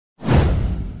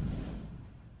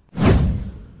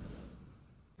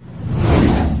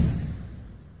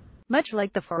Much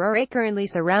like the furore currently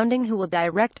surrounding who will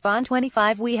direct Bond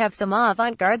 25, we have some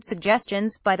avant-garde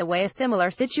suggestions. By the way, a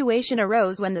similar situation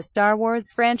arose when the Star Wars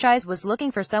franchise was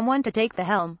looking for someone to take the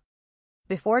helm.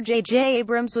 Before J.J.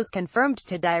 Abrams was confirmed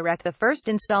to direct the first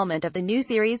installment of the new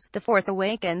series, The Force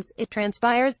Awakens, it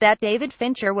transpires that David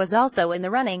Fincher was also in the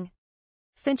running.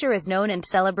 Fincher is known and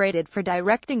celebrated for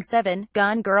directing Seven,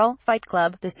 Gone Girl, Fight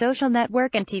Club, The Social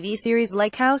Network and TV series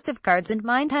like House of Cards and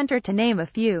Mindhunter to name a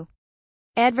few.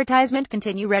 Advertisement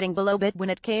continue reading below, but when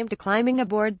it came to climbing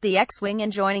aboard the X-Wing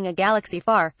and joining a galaxy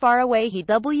far, far away, he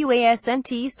wasn't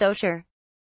so sure.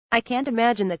 I can't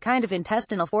imagine the kind of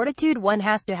intestinal fortitude one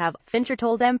has to have, Fincher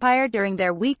told Empire during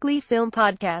their weekly film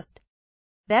podcast.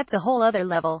 That's a whole other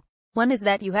level. One is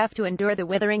that you have to endure the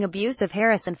withering abuse of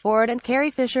Harrison Ford and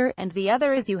Carrie Fisher, and the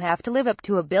other is you have to live up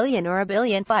to $1 billion or $1.5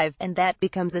 billion, and that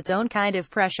becomes its own kind of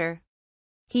pressure.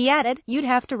 He added, you'd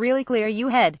have to really clear your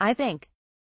head, I think.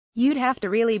 You'd have to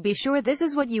really be sure this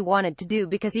is what you wanted to do,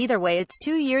 because either way it's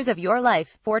 2 years of your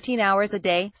life, 14 hours a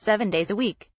day, 7 days a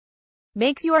week.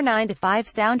 Makes your 9 to 5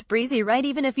 sound breezy, right?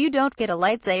 Even if you don't get a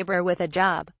lightsaber with a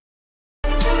job.